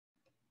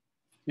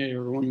Hey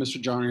everyone,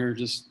 Mr. John here.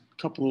 Just a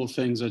couple of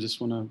things I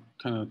just want to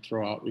kind of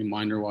throw out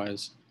reminder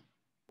wise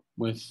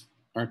with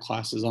our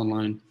classes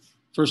online.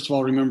 First of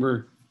all,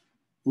 remember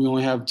we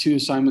only have 2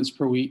 assignments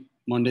per week,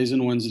 Mondays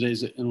and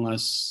Wednesdays,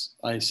 unless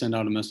I send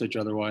out a message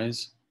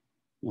otherwise.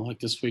 Like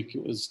this week,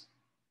 it was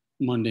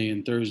Monday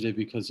and Thursday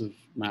because of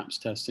MAPS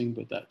testing,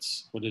 but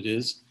that's what it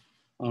is.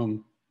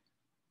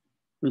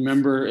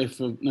 Remember, if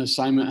an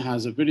assignment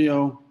has a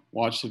video,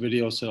 watch the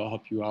video so it'll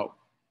help you out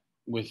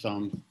with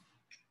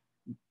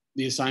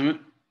the assignment.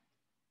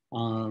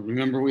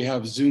 Remember, we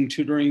have Zoom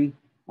tutoring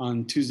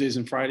on Tuesdays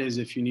and Fridays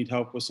if you need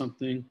help with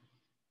something.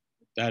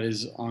 That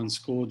is on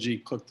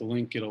Schoology. Click the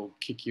link, it'll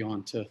kick you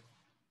onto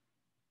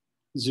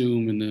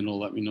Zoom, and then it'll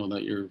let me know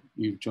that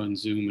you've joined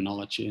Zoom, and I'll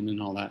let you in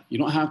and all that. You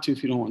don't have to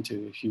if you don't want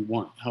to. If you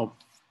want help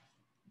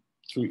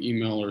through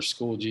email or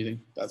Schoology,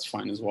 that's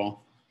fine as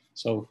well.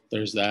 So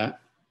there's that.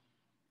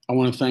 I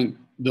want to thank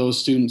those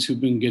students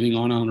who've been getting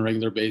on a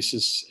regular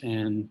basis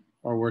and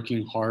are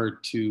working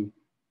hard to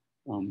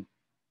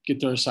get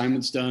their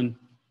assignments done,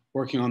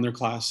 working on their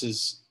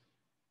classes,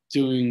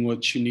 doing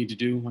what you need to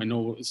do. I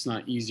know it's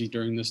not easy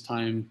during this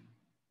time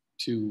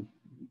to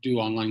do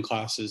online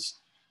classes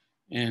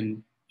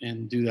and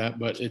do that,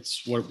 but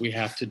it's what we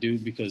have to do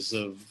because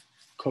of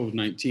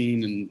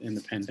COVID-19 and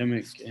the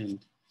pandemic and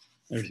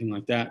everything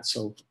like that.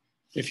 So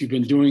if you've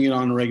been doing it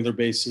on a regular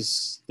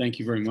basis, thank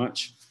you very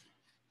much.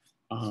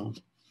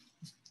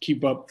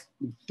 Keep up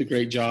the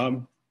great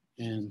job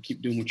and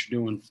keep doing what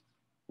you're doing.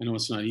 I know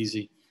it's not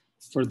easy.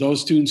 For those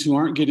students who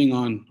aren't getting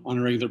on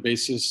a regular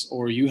basis,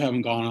 or you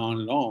haven't gone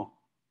on at all,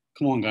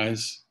 come on,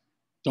 guys.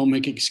 Don't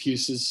make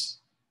excuses.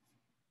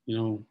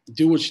 Do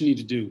what you need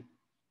to do.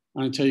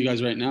 I'm going to tell you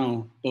guys right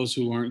now, those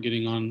who aren't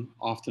getting on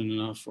often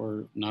enough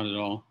or not at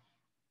all,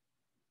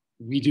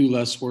 we do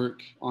less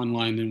work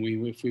online than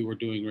if we were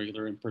doing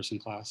regular in-person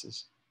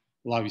classes.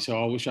 A lot of you say,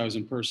 oh, I wish I was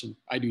in person.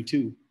 I do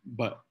too,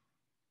 but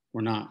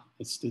we're not.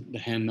 It's the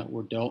hand that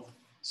we're dealt.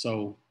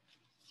 So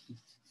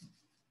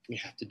we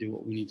have to do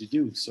what we need to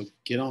do. So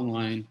get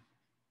online,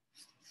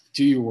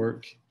 do your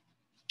work,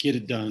 get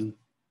it done.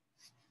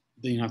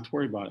 Then you don't have to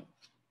worry about it.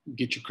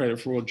 Get your credit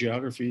for world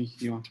geography.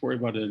 You don't have to worry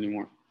about it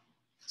anymore.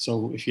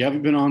 So if you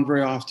haven't been on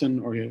very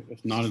often, or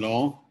if not at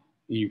all,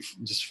 you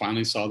just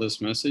finally saw this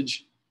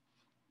message,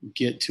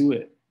 get to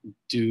it.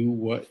 Do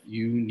what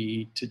you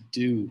need to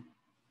do,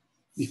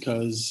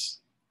 because,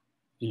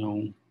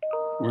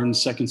 we're in the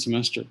second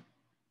semester.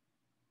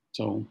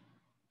 So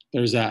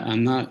there's that.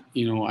 I'm not,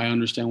 I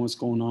understand what's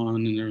going on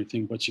and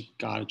everything, but you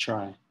gotta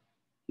try.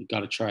 You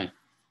gotta try.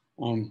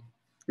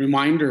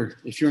 Reminder,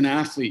 if you're an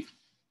athlete,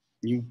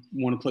 you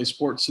want to play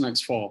sports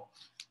next fall,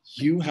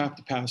 you have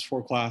to pass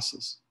 4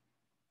 classes.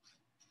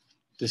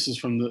 This is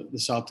from the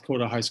South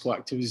Dakota High School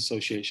Activities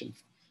Association.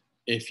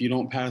 If you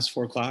don't pass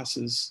 4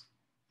 classes,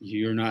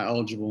 you're not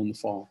eligible in the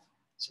fall.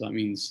 So that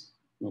means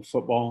no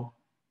football,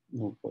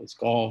 no plays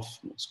golf,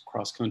 no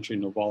cross country,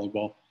 no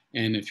volleyball.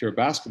 And if you're a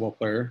basketball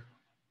player,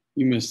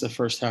 you miss the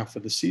first half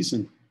of the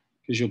season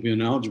because you'll be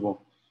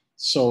ineligible.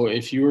 So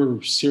if you're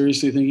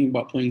seriously thinking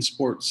about playing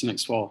sports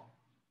next fall,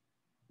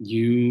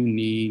 you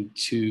need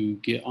to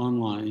get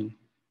online,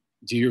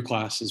 do your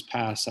classes,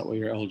 pass. That way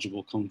you're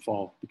eligible come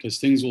fall, because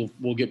things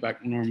will get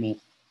back to normal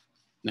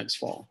next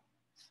fall.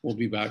 We'll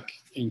be back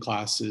in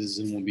classes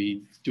and we'll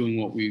be doing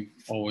what we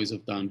always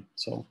have done.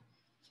 So,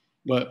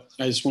 but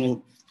I just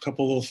want a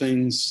couple little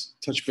things,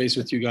 touch base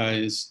with you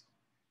guys.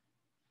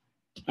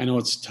 I know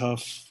it's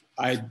tough.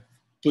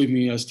 Believe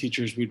me, as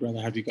teachers, we'd rather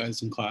have you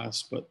guys in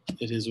class, but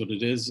it is what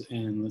it is,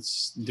 and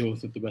let's deal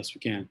with it the best we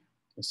can.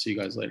 I'll see you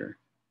guys later.